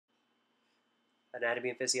Anatomy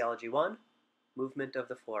and Physiology 1, Movement of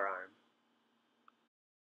the Forearm.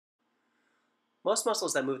 Most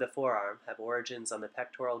muscles that move the forearm have origins on the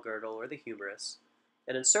pectoral girdle or the humerus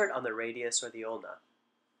and insert on the radius or the ulna.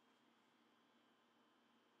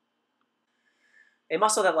 A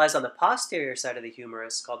muscle that lies on the posterior side of the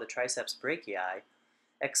humerus, called the triceps brachii,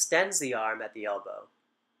 extends the arm at the elbow,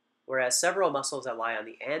 whereas several muscles that lie on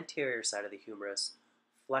the anterior side of the humerus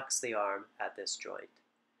flex the arm at this joint.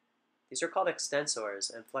 These are called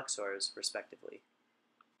extensors and flexors, respectively.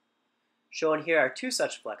 Shown here are two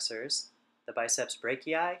such flexors, the biceps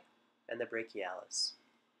brachii and the brachialis.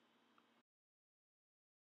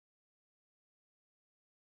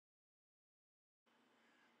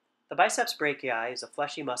 The biceps brachii is a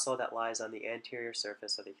fleshy muscle that lies on the anterior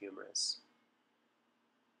surface of the humerus.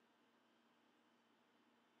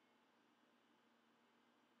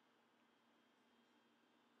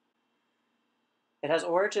 It has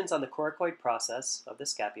origins on the coracoid process of the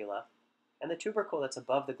scapula and the tubercle that's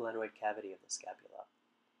above the glenoid cavity of the scapula.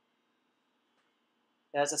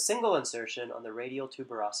 It has a single insertion on the radial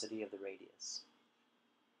tuberosity of the radius.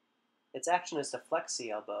 Its action is to flex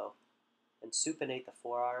the elbow and supinate the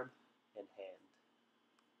forearm and hand.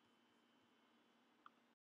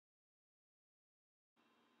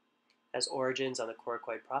 It has origins on the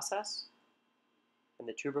coracoid process and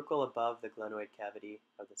the tubercle above the glenoid cavity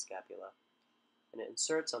of the scapula, and it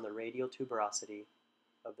inserts on the radial tuberosity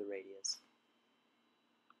of the radius.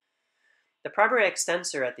 The primary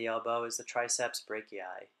extensor at the elbow is the triceps brachii,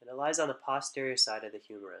 and it lies on the posterior side of the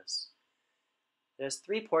humerus. It has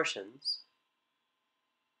three portions.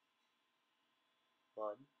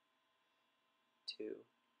 1, 2,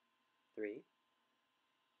 3.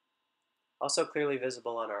 Also clearly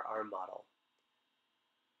visible on our arm model.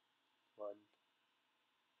 1,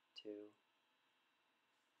 2,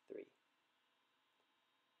 3.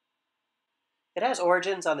 It has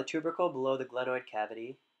origins on the tubercle below the glenoid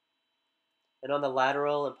cavity and on the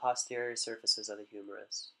lateral and posterior surfaces of the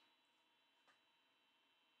humerus.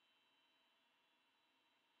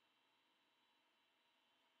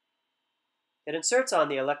 It inserts on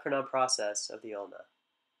the olecranon process of the ulna.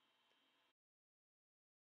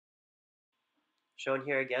 Shown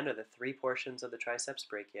here again are the three portions of the triceps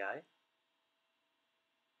brachii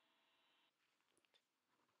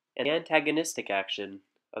and the antagonistic action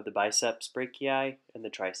of the biceps brachii and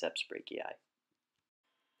the triceps brachii.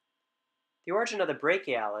 The origin of the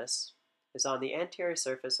brachialis is on the anterior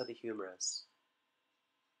surface of the humerus,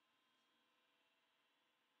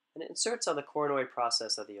 and it inserts on the coronoid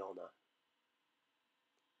process of the ulna.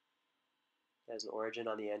 It has an origin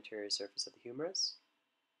on the anterior surface of the humerus,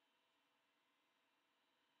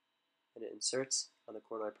 and it inserts on the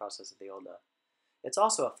coronoid process of the ulna. It's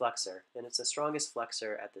also a flexor, and it's the strongest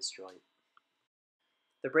flexor at this joint.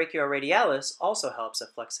 The brachioradialis also helps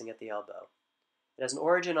at flexing at the elbow. It has an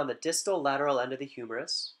origin on the distal lateral end of the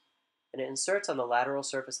humerus, and it inserts on the lateral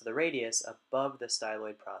surface of the radius above the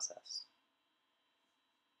styloid process.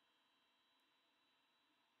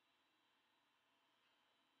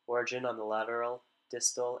 Origin on the lateral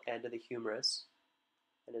distal end of the humerus,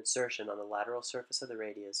 and insertion on the lateral surface of the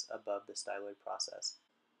radius above the styloid process.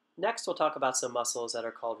 Next, we'll talk about some muscles that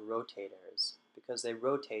are called rotators, because they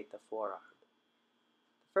rotate the forearm.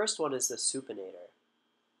 The first one is the supinator.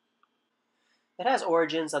 It has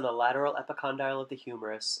origins on the lateral epicondyle of the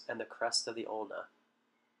humerus and the crest of the ulna,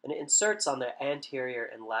 and it inserts on the anterior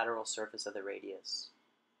and lateral surface of the radius.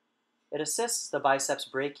 It assists the biceps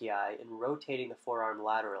brachii in rotating the forearm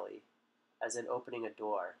laterally, as in opening a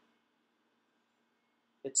door.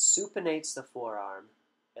 It supinates the forearm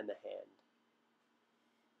and the hand.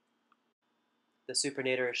 The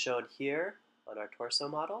supinator is shown here on our torso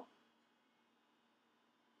model,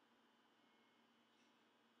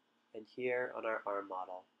 and here on our arm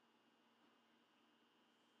model.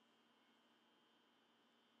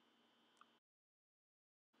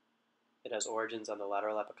 It has origins on the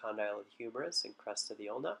lateral epicondyle of the humerus and crest of the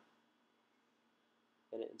ulna,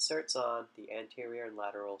 and it inserts on the anterior and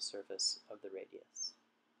lateral surface of the radius.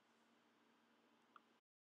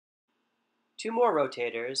 Two more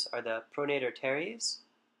rotators are the Pronator teres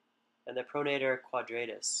and the Pronator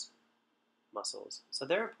quadratus muscles. So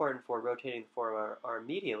they're important for rotating the forearm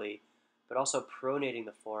medially, but also pronating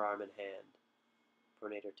the forearm and hand.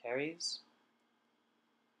 Pronator teres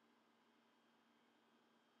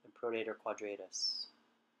and Pronator quadratus.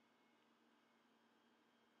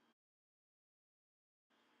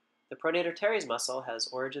 The Pronator teres muscle has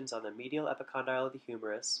origins on the medial epicondyle of the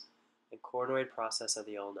humerus and coronoid process of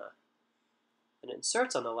the ulna, and it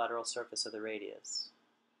inserts on the lateral surface of the radius.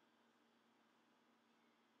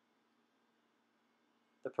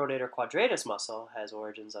 The pronator quadratus muscle has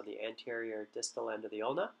origins on the anterior distal end of the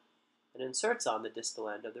ulna and inserts on the distal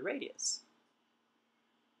end of the radius.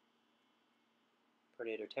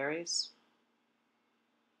 Pronator teres,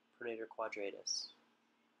 pronator quadratus.